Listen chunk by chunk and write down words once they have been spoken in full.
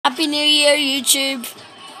Happy New Year, YouTube.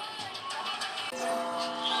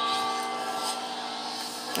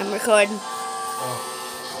 I'm recording. Oh.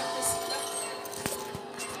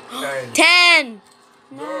 10,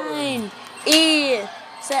 9, 8,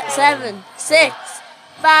 7, 6,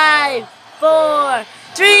 5, 4,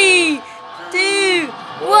 3, 2,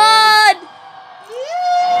 1.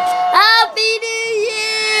 Happy New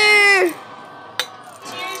Year!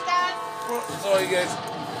 Cheers, Dad. Sorry, guys.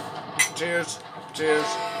 Cheers. Cheers.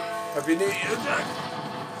 Happy New Year, Dad.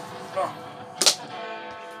 Oh.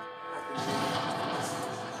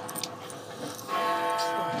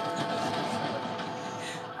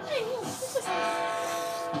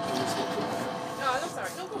 No, I'm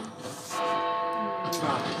sorry. No, go.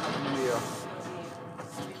 Happy New Year.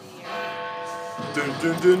 Happy Dun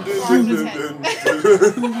dun dun dun dun dun dun.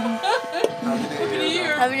 Happy New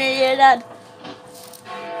Year. Happy New Year, Dad.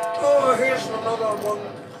 Oh, here's another one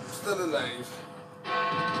still alive.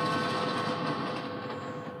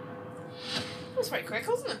 That was very quick,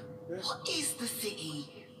 wasn't it? What is the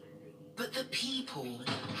city but the people?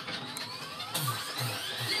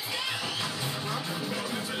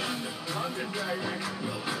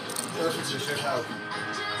 That's what you should have.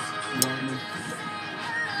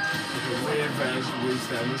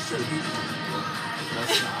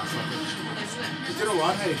 You know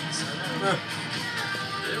what, hey?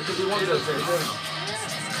 Could be one of those things,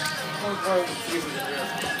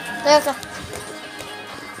 There you go.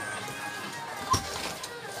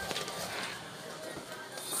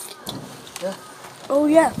 Yeah. Oh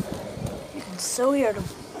yeah, you can so hear them.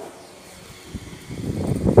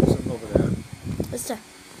 Something over there. What's there?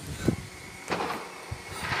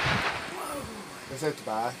 It's out the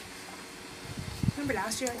back. Remember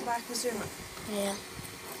last year at the back was doing it? Yeah.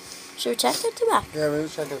 Should we check it to back? Yeah, we'll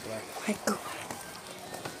check out the back. Right, go.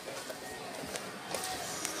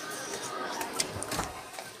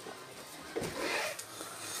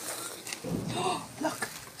 Look,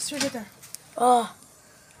 it's right there. Oh,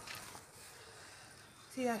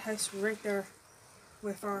 See that house right there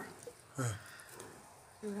with our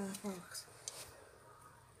fireworks.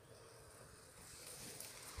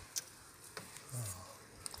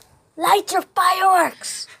 light your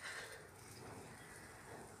fireworks!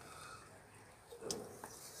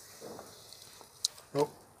 Oh. You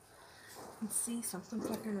can see something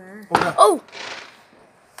flickering there. Okay. Oh!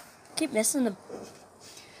 Keep missing them.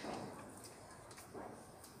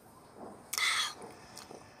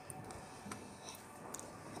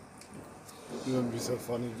 You wouldn't be so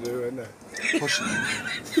funny to do, wouldn't it? Push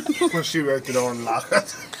you out the door and lock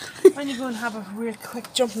it. When you go and have a real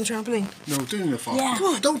quick jump on the trampoline. No, do the fuck. Yeah.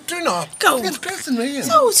 Come on, don't do not. Go. It's pissing me in.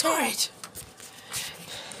 No, it's alright.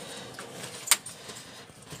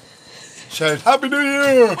 Shout, Happy New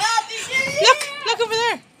Year! Look over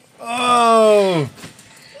there. Oh!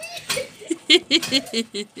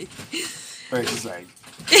 Right, his leg.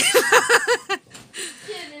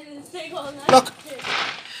 Look!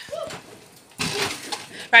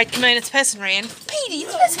 Right, come in, it's pissing rain. Petey,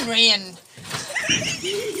 it's pissing rain.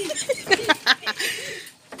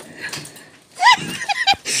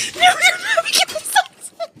 No, you're not making the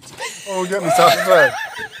socks. Oh, get me something.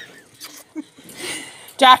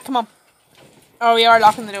 Jack, come on. Oh, we are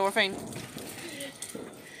locking the door, fine.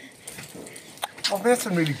 Oh, that's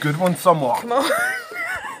a really good one, somewhat. Come on.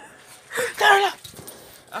 There, look.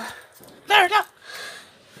 There, look.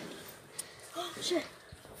 Oh shit.